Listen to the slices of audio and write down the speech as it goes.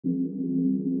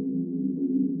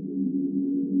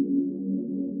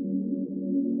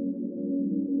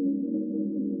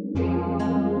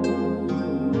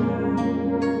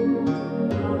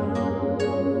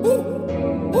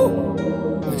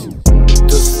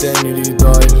تاني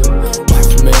ريدايل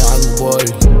 1% على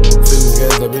الموبايل فيلم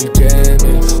جازة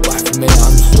بالكامل 1%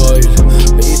 على الستايل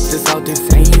بقيت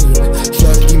 99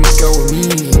 شرقي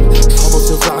مكونين اصحابي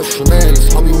صفر على الشمال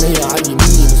اصحابي 100 على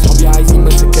اليمين اصحابي عايزين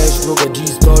بس كاش لوجا جي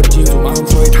ستار جينز ومعاهم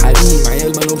شوية حريم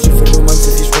عيال مالهمش في الرومانس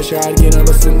مفيش مشاعر جينا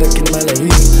بس ندك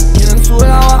الملايين جينا نسوق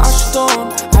الهوا عالشطان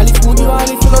علي في مودي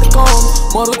وعلي في الارقام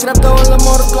مارو تراب ده ولا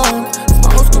ماركان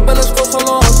اسمعوا اسكت بلاش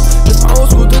فصلات اسمعوا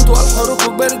اسكت انتوا على الحروف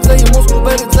بارد زي موسكو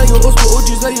بارد زي الاسطو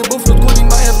اوجي زي بوفلو تقولي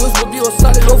معايا بنظبط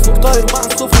بيوسع لي الافق طاير مع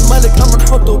الصفر الملك اما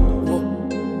نحطه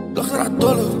الاخضر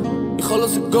عالدولار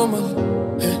يخلص الجمل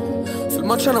في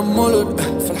الماتش انا مولد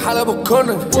في الحلبة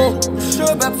الكورنر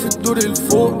الشباب في الدور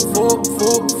الفوق فوق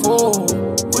فوق فوق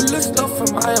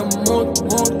والاستاف معايا موت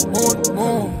موت موت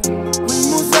موت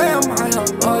والموزايا معايا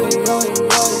اي اي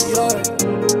اي اي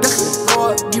داخل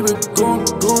جوا جيب الجون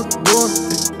جون جون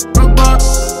ركبة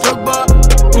ركبة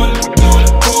كل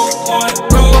فوق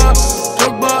ركبة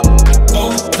ركبة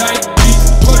صوت زي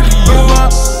بيت كل يوم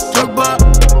ركبة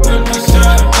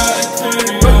المشاعر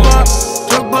ركبة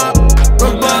ركبة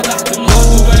ركبة تحت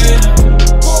الأرض وبقينا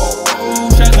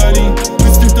شغالين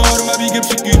باستهتار ما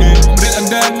بيجيبش الجنيه عمر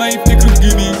الأندال ما يفتكروا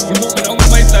بجنيه والمؤمن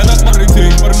أول ما يطلع لك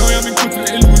مرتين بارانويا من كتر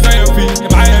القلب وزيافين يا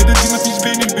معايا ضدي مفيش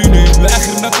بين البنين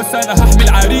لآخر نفس أنا هحمل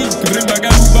عريض كبر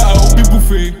المجال بقى وبين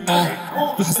بوفيه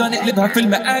الحصان اقلبها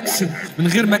فيلم أكشن من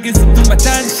غير ما أجز بدون ما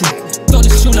تنشن طول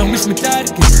الشولة ومش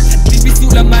متركن حد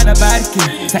بيسوق لما أنا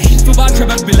بركن سايحين في بعض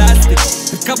شباب بلاستيك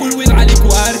تركبوا الويل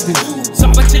عليكوا أردن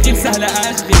صعبة تشغل سهلة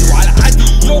أشغل وعلى عادي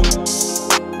يوم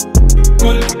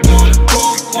كل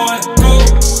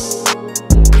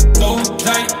صوت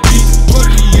زي بيت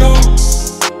كل يوم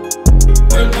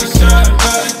والمشاعر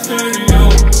بقت في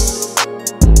يوم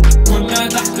كنا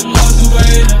تحت الأرض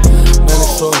وبقينا مال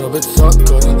الشهرة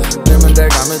بتسكر دايما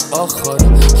راجع متأخر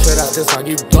شارع 9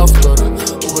 جيب دفتر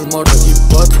وبالمرة جيب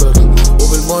باتلر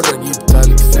وبالمرة جيب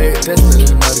تلج سايق تسلا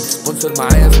للمرج سبونسر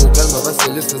معايا اسمه كلمة بس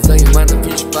لسه زي ما انا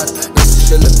مفيش فرق نفس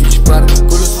الشلة مفيش فرق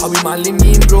كل اصحابي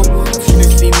معلمين برو مش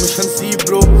ناسيين مش هنسيب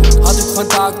برو حاطط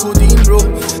فانتا عالكودين برو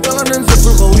يلا ننزل في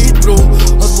الغويط برو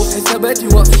هظبط حساباتي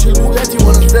واقفش البوجاتي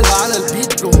وانزلها على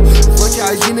البيت برو اخواتي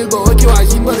عايزين البواكي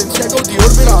وعايزين بالنسياجة وديور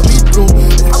بالعبيط برو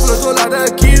الحفلة تولع ده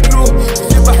اكيد برو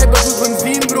كتير بحب ادوس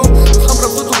بنزين برو الخمرة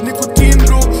بتطلب نيكوتين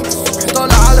برو الصبح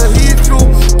طالع على هيترو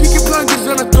كيكي بلانكرز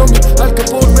انا تومي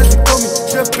الكابور ماسك تومي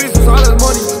شاف بيزوس على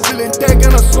الماني في الانتاج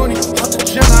انا سوني حاطط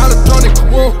جانا على التونيك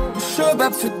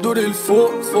والشباب في الدور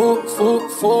الفوق فوق فوق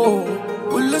فوق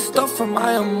والاستاف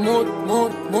معايا موت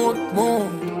موت موت موت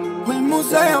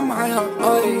والموزايا معايا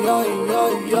اي اي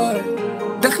اي اي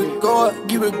داخل جوا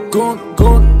جيب الجون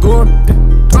جون جون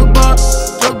ركبة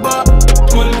ركبة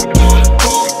كل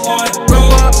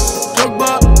ركبة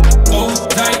ركبة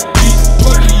صوت زي بيت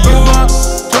كل يوم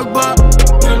ركبة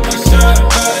المشاعر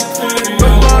بقت في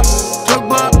ركبة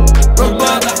ركبة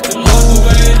ركبة تحت الأرض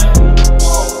وبقينا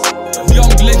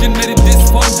يونج ليجندري ديس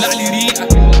فون بلع لي ريقة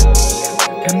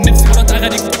كان نفسي مرات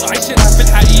أغاني كنت عايشينها في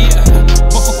الحقيقة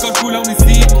بفكركوا لو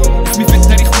نسيتوا اسمي في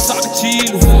التاريخ وصعب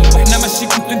تشيله واحنا ماشيين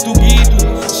كنتوا انتوا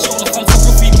جيتوا الشغل خالصة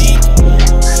برو في ميتو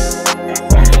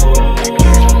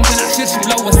ممكن عشرش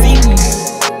ملوثين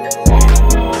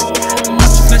ما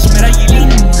تشوفناش مريلين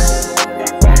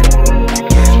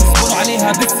اصبروا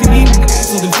عليها بالسنين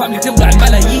صوت الفهم تفضل